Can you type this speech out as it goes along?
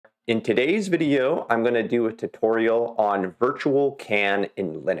In today's video, I'm going to do a tutorial on virtual CAN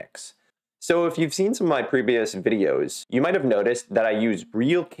in Linux. So if you've seen some of my previous videos, you might have noticed that I use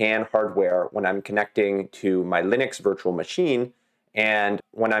real CAN hardware when I'm connecting to my Linux virtual machine, and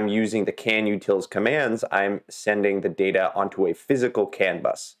when I'm using the CAN-utils commands, I'm sending the data onto a physical CAN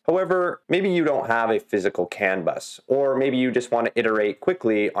bus. However, maybe you don't have a physical CAN bus, or maybe you just want to iterate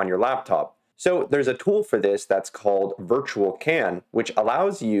quickly on your laptop. So there's a tool for this that's called Virtual CAN, which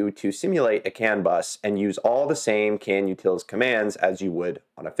allows you to simulate a CAN bus and use all the same CAN-utils commands as you would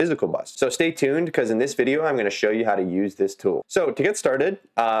on a physical bus. So stay tuned, because in this video, I'm going to show you how to use this tool. So to get started,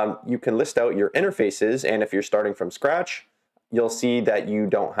 you can list out your interfaces, and if you're starting from scratch, you'll see that you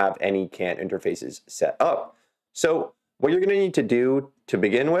don't have any CAN interfaces set up. So what you're going to need to do to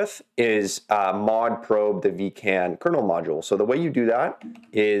begin with is mod probe the VCAN kernel module. So the way you do that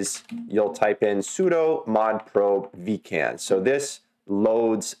is you'll type in sudo mod probe VCAN. So this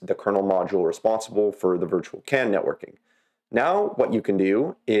loads the kernel module responsible for the virtual CAN networking. Now what you can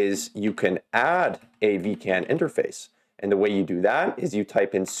do is you can add a VCAN interface. And the way you do that is you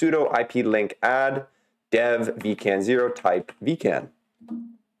type in sudo ip-link add dev VCAN0 type VCAN.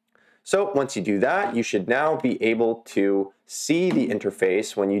 So once you do that, you should now be able to see the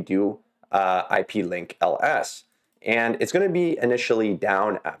interface when you do ip-link ls. And it's going to be initially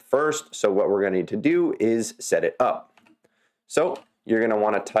down at first, so what we're going to need to do is set it up. So you're going to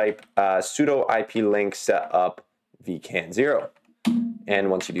want to type sudo ip-link setup VCAN0. And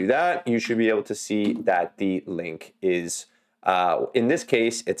once you do that, you should be able to see that the link is, in this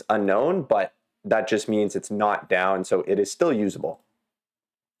case, it's unknown, but that just means it's not down, so it is still usable.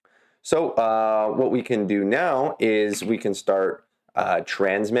 So what we can do now is we can start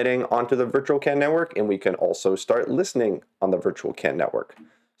transmitting onto the virtual CAN network, and we can also start listening on the virtual CAN network.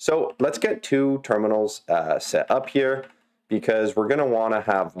 So let's get two terminals set up here, because we're going to want to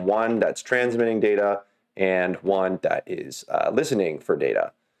have one that's transmitting data and one that is listening for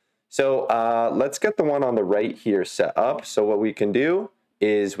data. So let's get the one on the right here set up. So what we can do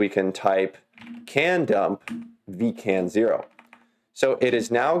is we can type can dump VCAN0. So it is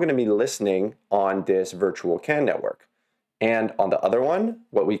now going to be listening on this virtual CAN network. And on the other one,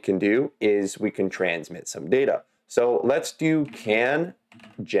 what we can do is we can transmit some data. So let's do can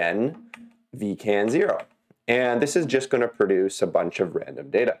gen VCAN0. And this is just going to produce a bunch of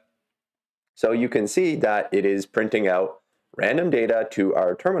random data. So you can see that it is printing out random data to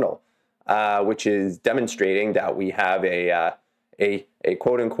our terminal, which is demonstrating that we have a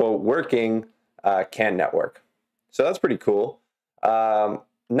quote-unquote working CAN network. So that's pretty cool.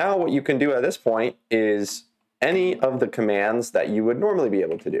 Now what you can do at this point is any of the commands that you would normally be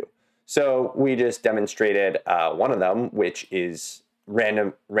able to do. So we just demonstrated one of them, which is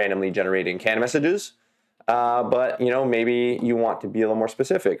randomly generating CAN messages. But maybe you want to be a little more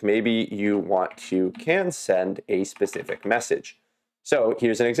specific. Maybe you want to can send a specific message. So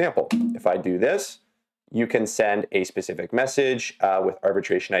here's an example. If I do this, you can send a specific message with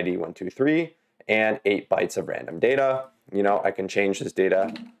arbitration ID 123 and 8 bytes of random data. I can change this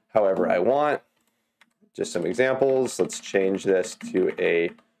data however I want. Just some examples. Let's change this to a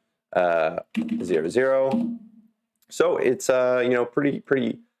 00. So it's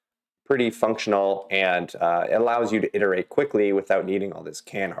pretty functional, and it allows you to iterate quickly without needing all this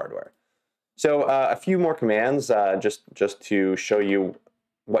CAN hardware. So a few more commands just to show you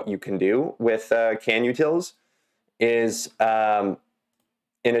what you can do with CAN-utils is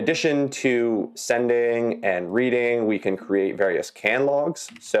in addition to sending and reading, we can create various CAN logs.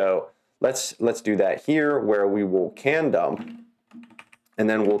 So let's do that here, where we will can dump, and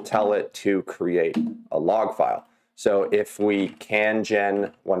then we'll tell it to create a log file. So if we can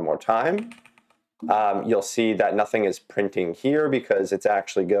gen one more time, you'll see that nothing is printing here because it's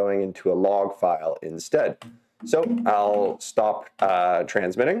actually going into a log file instead. So I'll stop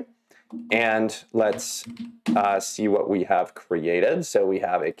transmitting, and let's see what we have created. So we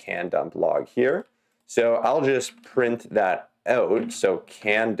have a can dump log here. So I'll just print that out. So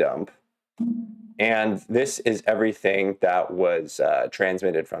can dump, and this is everything that was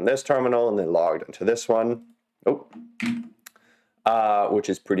transmitted from this terminal and then logged into this one. Which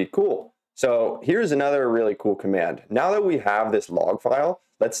is pretty cool. So here's another really cool command. Now that we have this log file,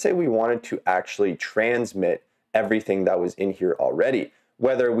 let's say we wanted to actually transmit everything that was in here already.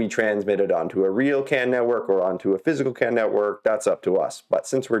 Whether we transmit it onto a real CAN network or onto a physical CAN network, that's up to us. But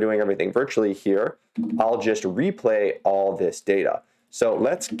since we're doing everything virtually here, I'll just replay all this data. So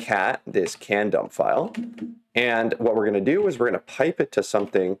let's cat this can dump file. And what we're going to do is we're going to pipe it to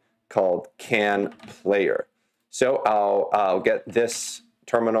something called can player. So I'll get this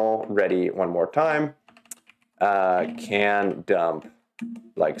terminal ready one more time. Can dump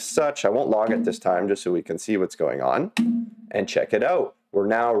like such. I won't log it this time just so we can see what's going on. And check it out. We're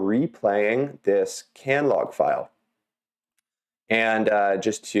now replaying this CAN log file. And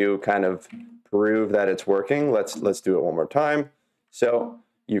just to kind of prove that it's working, let's do it one more time. So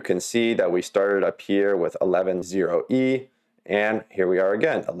you can see that we started up here with 11.0e, and here we are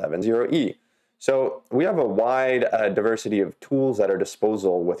again, 11.0e. So we have a wide diversity of tools at our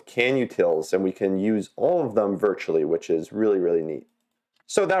disposal with CAN-utils, and we can use all of them virtually, which is really, really neat.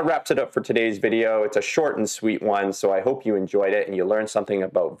 So that wraps it up for today's video. It's a short and sweet one, so I hope you enjoyed it and you learned something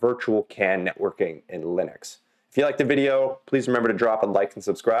about virtual CAN networking in Linux. If you liked the video, please remember to drop a like and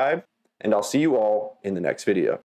subscribe, and I'll see you all in the next video.